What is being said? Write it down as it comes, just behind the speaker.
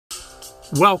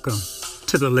Welcome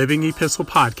to the Living Epistle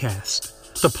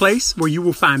Podcast, the place where you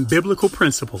will find biblical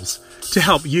principles to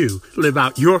help you live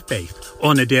out your faith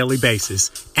on a daily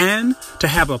basis and to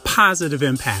have a positive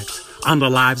impact on the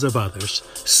lives of others.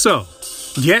 So,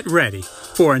 get ready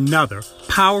for another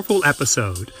powerful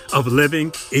episode of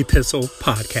Living Epistle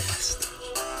Podcast.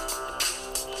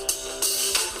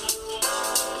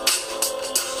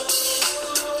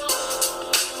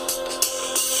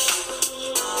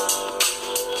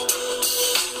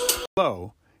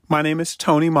 Hello, my name is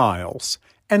Tony Miles,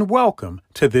 and welcome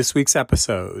to this week's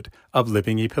episode of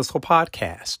Living Epistle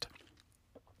Podcast.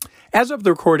 As of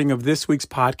the recording of this week's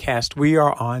podcast, we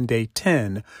are on day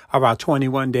 10 of our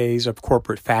 21 days of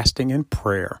corporate fasting and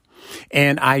prayer.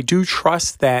 And I do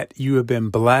trust that you have been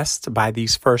blessed by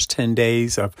these first 10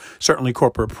 days of certainly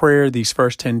corporate prayer, these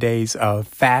first 10 days of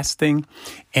fasting.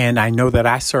 And I know that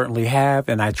I certainly have.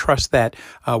 And I trust that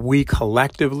we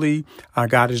collectively,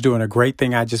 God is doing a great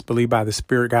thing. I just believe by the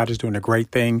Spirit, God is doing a great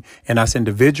thing in us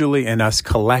individually and us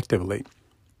collectively.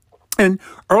 And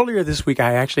earlier this week,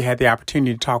 I actually had the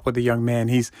opportunity to talk with a young man.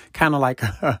 He's kind of like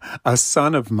a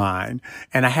son of mine.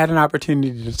 And I had an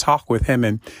opportunity to talk with him.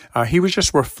 And he was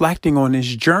just reflecting on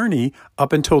his journey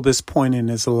up until this point in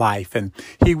his life. And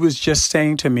he was just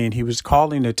saying to me, and he was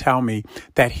calling to tell me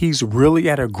that he's really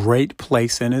at a great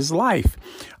place in his life.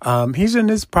 He's in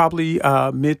his probably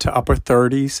mid to upper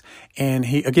 30s. And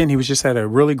he was just at a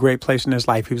really great place in his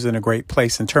life. He was in a great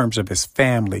place in terms of his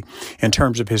family, in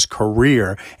terms of his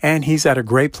career. And he's at a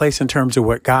great place in terms of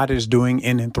what God is doing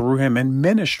in and through him in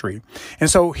ministry. And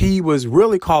so he was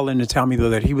really calling to tell me, though,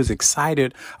 that he was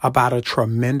excited about a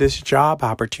tremendous job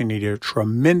opportunity, a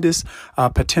tremendous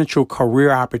potential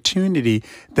career opportunity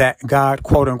that God,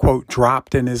 quote unquote,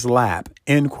 dropped in his lap,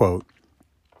 end quote.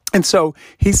 And so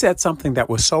he said something that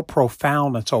was so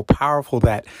profound and so powerful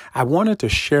that I wanted to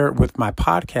share it with my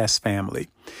podcast family.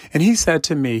 And he said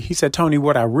to me, Tony,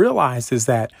 what I realized is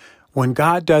that when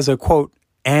God does a quote,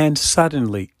 and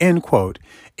suddenly, end quote,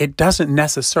 it doesn't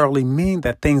necessarily mean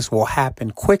that things will happen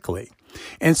quickly.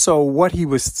 And so what he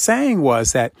was saying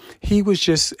was that he was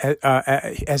just,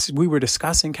 as we were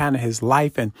discussing kind of his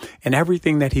life and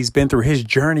everything that he's been through, his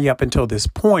journey up until this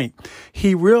point,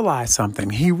 he realized something.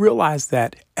 He realized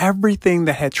that everything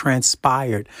that had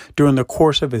transpired during the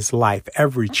course of his life,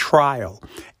 every trial,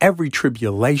 every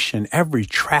tribulation, every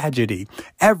tragedy,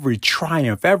 every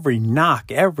triumph, every knock,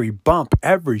 every bump,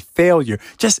 every failure,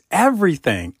 just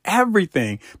everything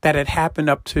that had happened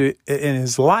up to in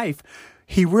his life,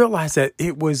 he realized that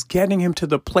it was getting him to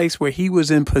the place where he was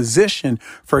in position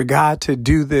for God to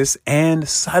do this and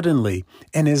suddenly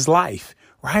in his life,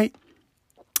 right?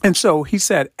 And so he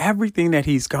said everything that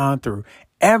he's gone through,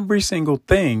 every single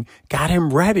thing got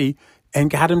him ready and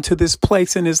got him to this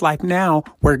place in his life now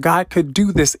where God could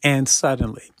do this and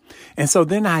suddenly. And so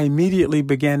then I immediately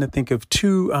began to think of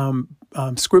two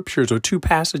scriptures or two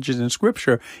passages in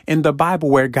scripture in the Bible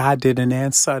where God did an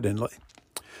and suddenly.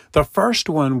 The first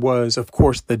one was, of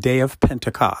course, the day of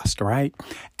Pentecost, right?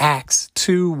 Acts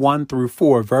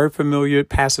 2:1-4, very familiar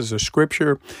passage of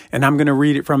scripture. And I'm going to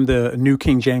read it from the New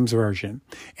King James Version.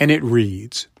 And it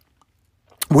reads,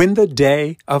 "When the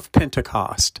day of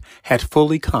Pentecost had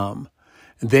fully come,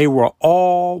 they were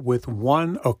all with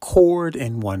one accord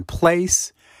in one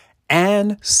place,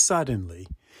 and suddenly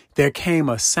there came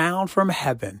a sound from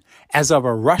heaven as of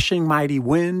a rushing mighty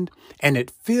wind, and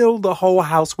it filled the whole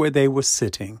house where they were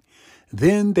sitting.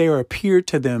 Then there appeared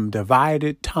to them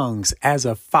divided tongues as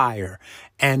of fire,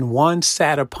 and one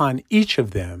sat upon each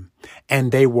of them.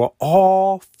 And they were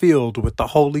all filled with the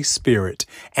Holy Spirit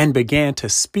and began to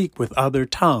speak with other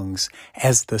tongues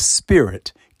as the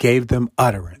Spirit gave them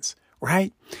utterance."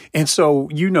 Right? And so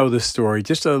you know the story,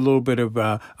 just a little bit of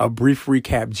a brief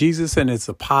recap. Jesus and his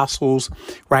apostles,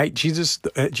 right?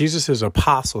 Jesus's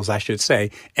apostles, I should say,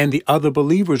 and the other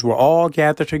believers were all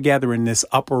gathered together in this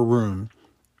upper room.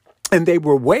 And they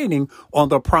were waiting on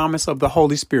the promise of the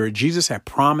Holy Spirit. Jesus had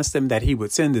promised them that he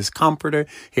would send this comforter.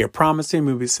 He had promised him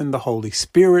he would send the Holy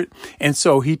Spirit. And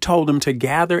so he told them to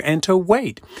gather and to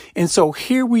wait. And so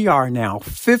here we are now,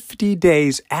 50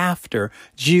 days after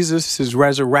Jesus'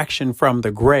 resurrection from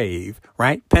the grave,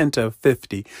 right? Penta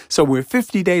 50. So we're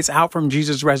 50 days out from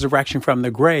Jesus' resurrection from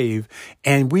the grave.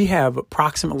 And we have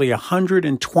approximately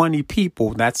 120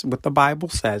 people. That's what the Bible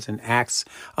says in Acts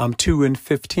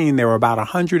 2:15. There were about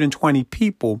 120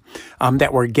 people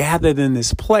that were gathered in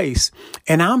this place.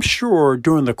 And I'm sure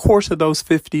during the course of those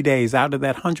 50 days, out of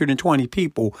that 120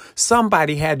 people,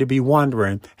 somebody had to be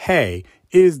wondering, hey,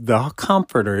 is the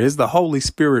Comforter, is the Holy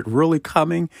Spirit really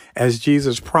coming as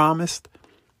Jesus promised?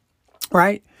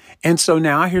 Right? And so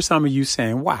now I hear some of you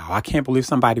saying, wow, I can't believe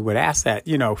somebody would ask that.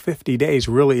 50 days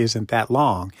really isn't that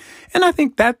long. And I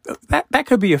think that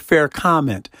could be a fair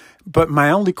comment. But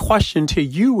my only question to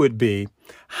you would be,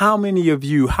 how many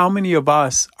of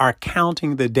us are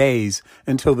counting the days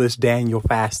until this Daniel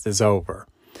fast is over?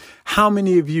 How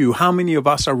many of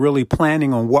us are really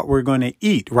planning on what we're going to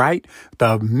eat, right?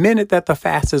 The minute that the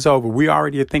fast is over, we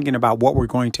already are thinking about what we're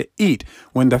going to eat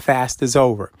when the fast is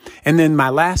over. And then my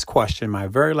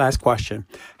very last question,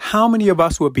 how many of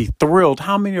us would be thrilled?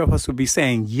 How many of us would be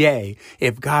saying, yay,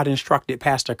 if God instructed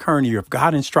Pastor Kearney, or if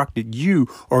God instructed you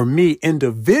or me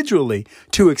individually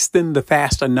to extend the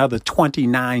fast another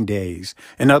 29 days?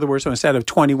 In other words, so instead of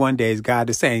 21 days, God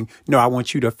is saying, no, I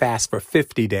want you to fast for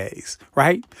 50 days,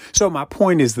 right? So my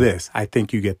point is this. I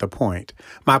think you get the point.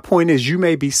 My point is, you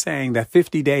may be saying that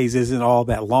 50 days isn't all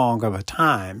that long of a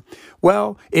time.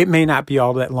 Well, it may not be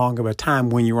all that long of a time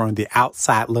when you're on the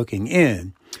outside looking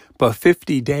in. But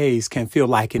 50 days can feel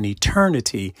like an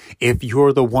eternity if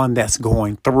you're the one that's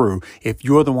going through, if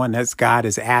you're the one that God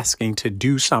is asking to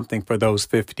do something for those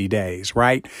 50 days,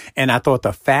 right? And I thought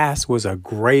the fast was a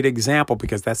great example,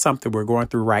 because that's something we're going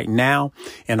through right now.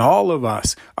 And all of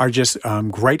us are just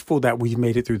grateful that we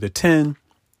made it through the 10.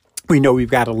 We know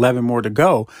we've got 11 more to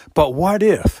go. But what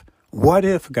if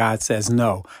God says,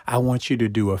 no, I want you to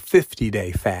do a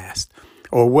 50-day fast,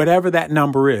 or whatever that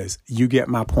number is? You get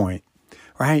my point.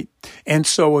 Right. And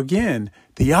so, again,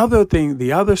 the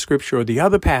other scripture, or the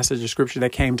other passage of scripture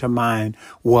that came to mind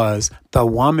was the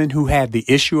woman who had the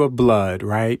issue of blood.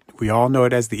 Right. We all know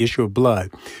it as the issue of blood.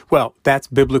 Well, that's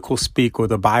biblical speak, or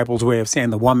the Bible's way of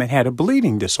saying the woman had a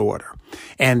bleeding disorder.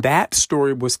 And that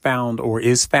story was found, or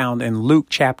is found, in Luke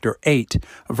chapter 8,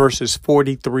 verses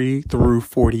 43 through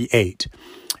 48.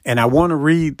 And I want to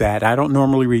read that. I don't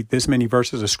normally read this many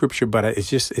verses of scripture, but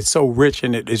it's so rich,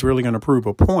 and it is really going to prove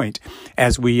a point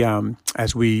as we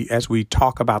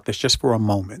talk about this just for a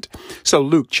moment. So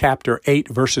Luke chapter 8,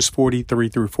 verses 43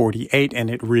 through 48, and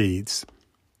it reads,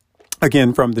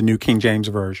 again from the New King James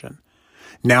Version.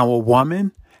 Now a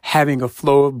woman having a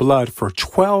flow of blood for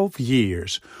 12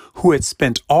 years, who had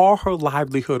spent all her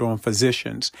livelihood on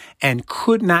physicians and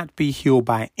could not be healed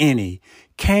by any,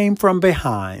 came from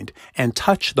behind and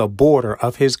touched the border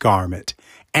of his garment,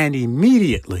 and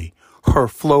immediately her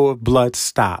flow of blood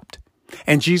stopped.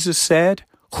 And Jesus said,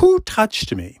 "Who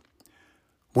touched me?"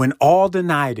 When all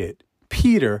denied it,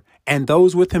 Peter and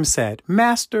those with him said,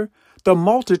 "Master, the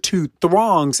multitude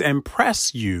throngs and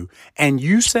press you, and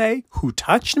you say, 'Who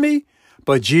touched me?'"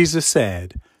 But Jesus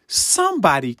said,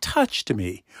 "Somebody touched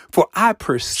me, for I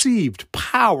perceived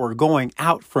power going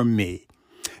out from me."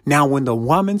 Now, when the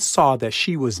woman saw that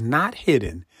she was not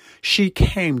hidden, she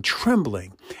came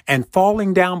trembling, and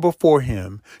falling down before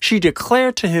him, she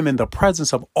declared to him in the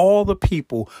presence of all the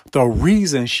people the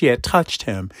reason she had touched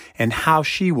him, and how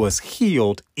she was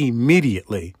healed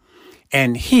immediately.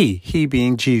 And he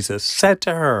being Jesus, said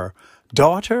to her,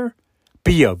 "Daughter,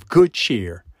 be of good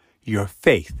cheer. Your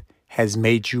faith has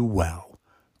made you well.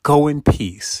 Go in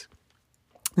peace."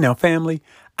 Now, family,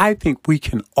 I think we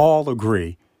can all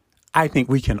agree.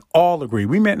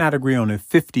 We may not agree on if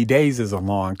 50 days is a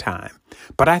long time,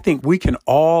 but I think we can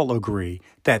all agree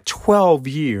that 12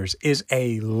 years is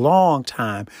a long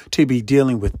time to be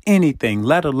dealing with anything,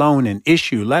 let alone an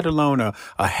issue, let alone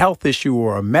a health issue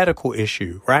or a medical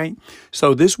issue, right?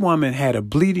 So this woman had a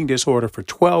bleeding disorder for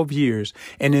 12 years.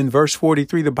 And in verse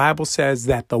 43, the Bible says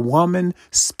that the woman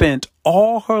spent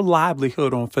all her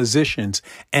livelihood on physicians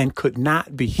and could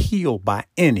not be healed by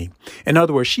any. In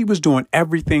other words, she was doing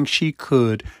everything she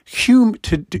could do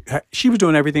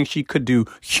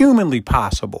humanly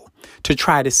possible to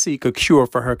try to seek a cure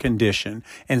for her condition.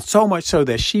 And so much so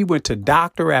that she went to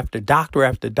doctor after doctor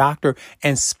after doctor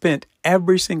and spent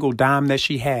every single dime that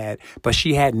she had, but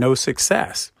she had no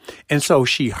success. And so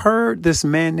she heard this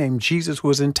man named Jesus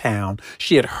was in town.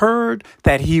 She had heard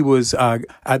that he was,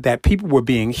 that people were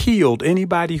being healed.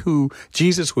 Anybody who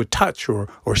Jesus would touch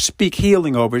or speak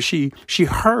healing over, she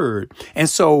heard. And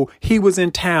so he was in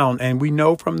town. And we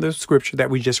know from the scripture that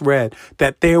we just read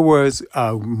that there was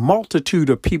a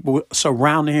multitude of people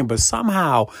surrounding him, but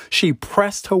somehow she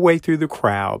pressed her way through the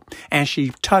crowd and she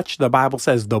touched, the Bible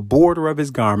says, the border of his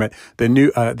garment.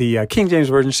 The King James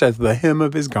Version says the hem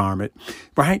of his garment,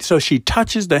 right? So she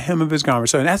touches the hem of his garment.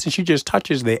 So in essence, she just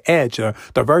touches the edge,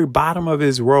 the very bottom of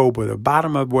his robe, or the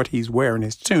bottom of what he's wearing,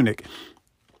 his tunic.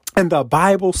 And the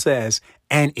Bible says,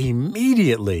 and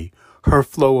immediately her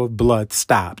flow of blood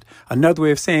stopped. Another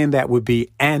way of saying that would be,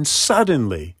 and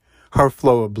suddenly her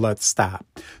flow of blood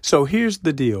stopped. So here's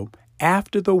the deal.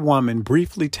 after the woman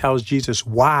briefly tells Jesus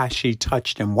why she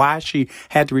touched him, why she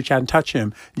had to reach out and touch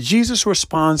him, Jesus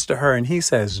responds to her and he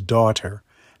says, "Daughter,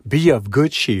 be of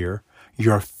good cheer.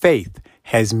 Your faith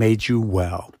has made you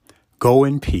well. Go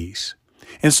in peace."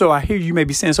 And so I hear you may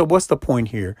be saying, so what's the point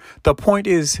here? The point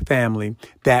is, family,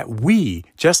 that we,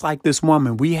 just like this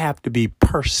woman, we have to be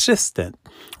persistent,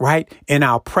 right, in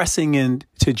our pressing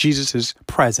into Jesus's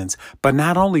presence. But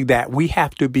not only that, we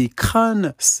have to be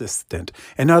consistent.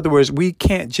 In other words, we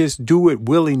can't just do it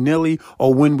willy-nilly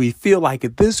or when we feel like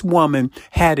it. This woman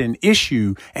had an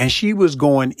issue and she was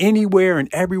going anywhere and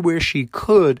everywhere she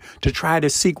could to try to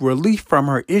seek relief from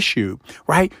her issue,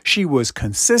 right? She was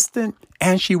consistent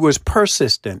and she was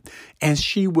persistent. And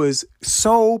she was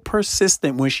so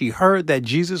persistent when she heard that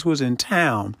Jesus was in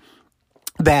town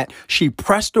that she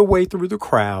pressed her way through the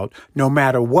crowd, no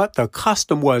matter what the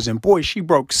custom was. And boy, she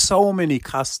broke so many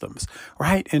customs,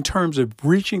 right? In terms of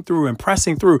reaching through and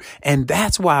pressing through. And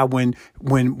that's why when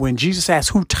Jesus asked,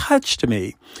 "Who touched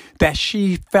me?" that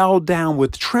she fell down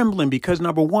with trembling, because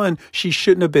number one, she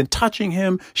shouldn't have been touching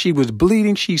him. She was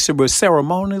bleeding. She was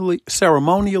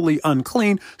ceremonially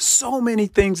unclean. So many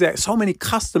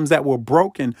customs that were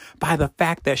broken by the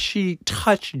fact that she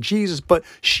touched Jesus. But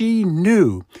she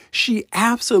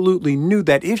absolutely knew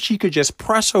that if she could just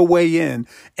press her way in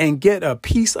and get a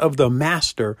piece of the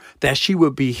master, that she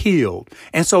would be healed.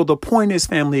 And so the point is,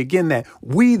 family, again, that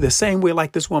we, the same way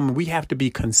like this woman, we have to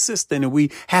be consistent and we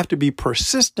have to be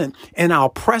persistent in our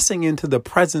pressing into the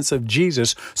presence of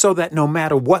Jesus, so that no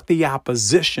matter what the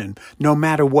opposition, no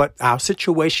matter what our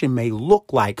situation may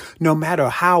look like, no matter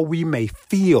how we may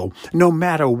feel, no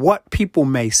matter what people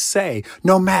may say,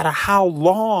 no matter how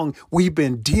long we've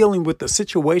been dealing with the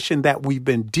situation that we've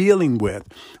been dealing with,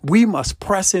 we must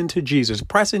pressing into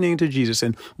Jesus.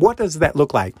 And what does that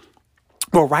look like?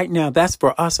 Well, right now, that's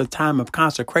for us a time of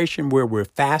consecration where we're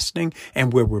fasting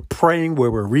and where we're praying, where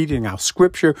we're reading our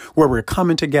scripture, where we're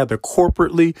coming together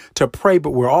corporately to pray,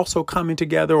 but we're also coming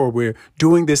together, or we're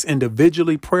doing this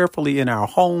individually, prayerfully in our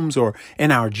homes or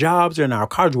in our jobs or in our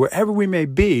cars, wherever we may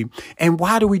be. And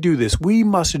why do we do this? We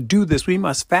must do this. We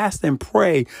must fast and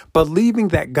pray, believing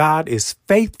that God is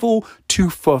faithful to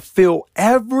fulfill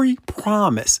every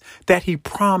promise that he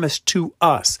promised to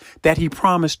us, that he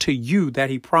promised to you, that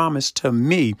he promised to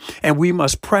me. And we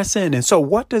must press in. And so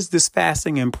what does this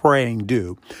fasting and praying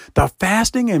do? The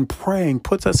fasting and praying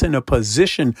puts us in a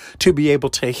position to be able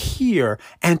to hear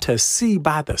and to see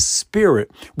by the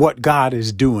Spirit what God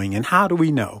is doing. And how do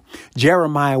we know?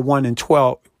 Jeremiah 1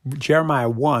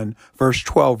 verse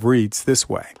 12 reads this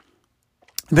way.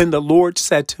 Then the Lord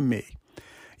said to me,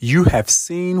 "You have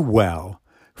seen well,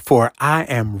 for I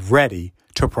am ready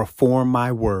to perform my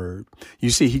word." You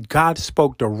see, God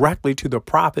spoke directly to the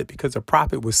prophet because the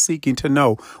prophet was seeking to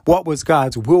know what was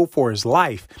God's will for his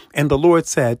life. And the Lord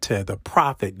said to the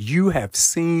prophet, "You have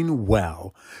seen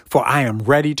well, for I am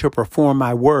ready to perform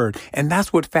my word." And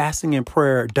that's what fasting and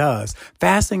prayer does.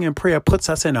 Fasting and prayer puts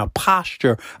us in a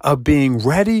posture of being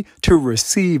ready to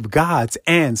receive God's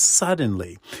 "and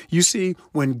suddenly." You see,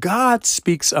 when God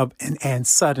speaks of an "and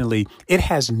suddenly," it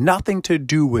has nothing to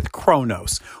do with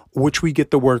chronos, which we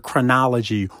get the word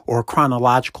chronology or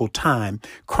chronological time.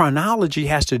 Chronology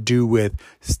has to do with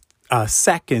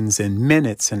seconds and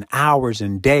minutes and hours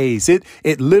and days.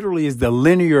 It literally is the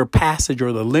linear passage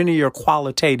or the linear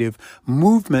qualitative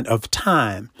movement of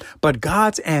time. But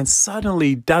God's "and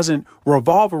suddenly" doesn't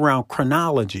revolve around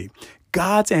chronology.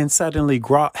 God's "and suddenly"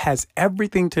 has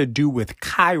everything to do with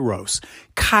kairos.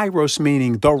 Kairos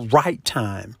meaning the right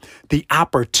time, the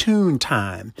opportune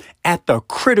time, at the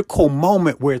critical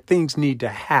moment where things need to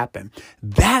happen.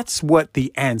 That's what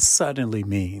the "and suddenly"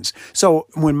 means. So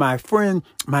when my friend,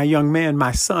 my young man,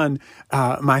 my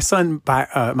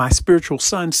spiritual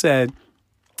son said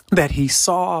that he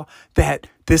saw that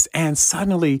this "and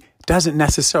suddenly" doesn't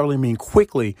necessarily mean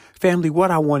quickly. Family, what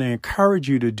I want to encourage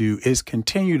you to do is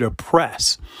continue to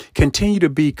press, continue to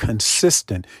be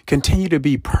consistent, continue to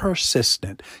be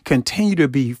persistent, continue to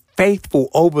be faithful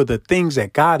over the things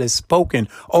that God has spoken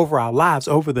over our lives,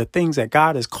 over the things that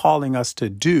God is calling us to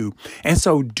do. And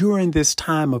so during this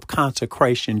time of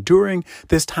consecration, during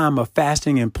this time of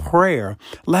fasting and prayer,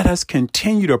 let us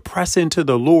continue to press into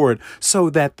the Lord so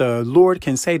that the Lord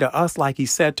can say to us, like he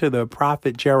said to the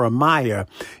prophet Jeremiah,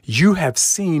 "You have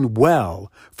seen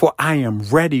well, for I am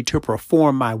ready to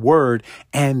perform my word."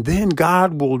 And then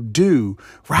God will do,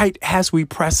 right, as we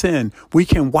press in, we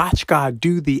can watch God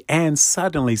do the "and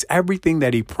suddenlies." everything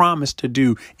that he promised to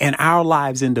do in our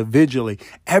lives individually,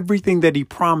 everything that he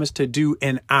promised to do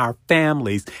in our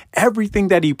families, everything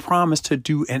that he promised to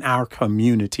do in our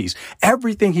communities,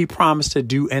 everything he promised to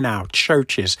do in our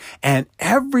churches, and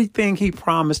everything he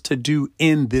promised to do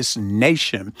in this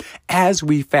nation. As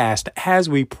we fast, as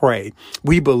we pray,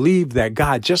 we believe that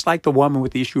God, just like the woman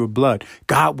with the issue of blood,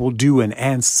 God will do an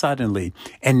and suddenly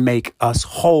and make us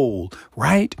whole,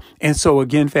 right? And so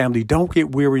again, family, don't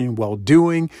get weary in well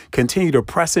doing. Continue to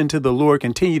press into the Lord.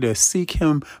 Continue to seek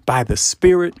him by the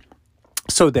Spirit,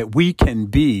 so that we can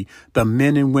be the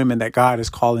men and women that God is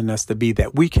calling us to be,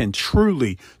 that we can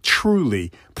truly,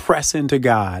 truly press into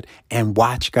God and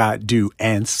watch God do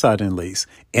and suddenlies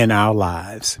in our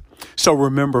lives. So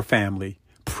remember, family,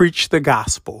 preach the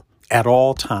gospel at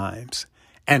all times,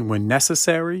 and when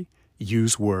necessary,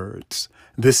 use words.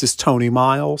 This is Tony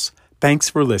Miles. Thanks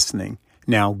for listening.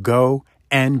 Now go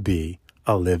and be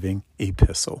a living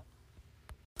epistle.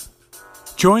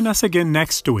 Join us again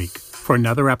next week for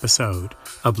another episode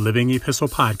of Living Epistle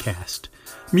Podcast.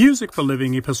 Music for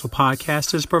Living Epistle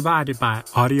Podcast is provided by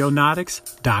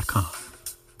Audionautics.com.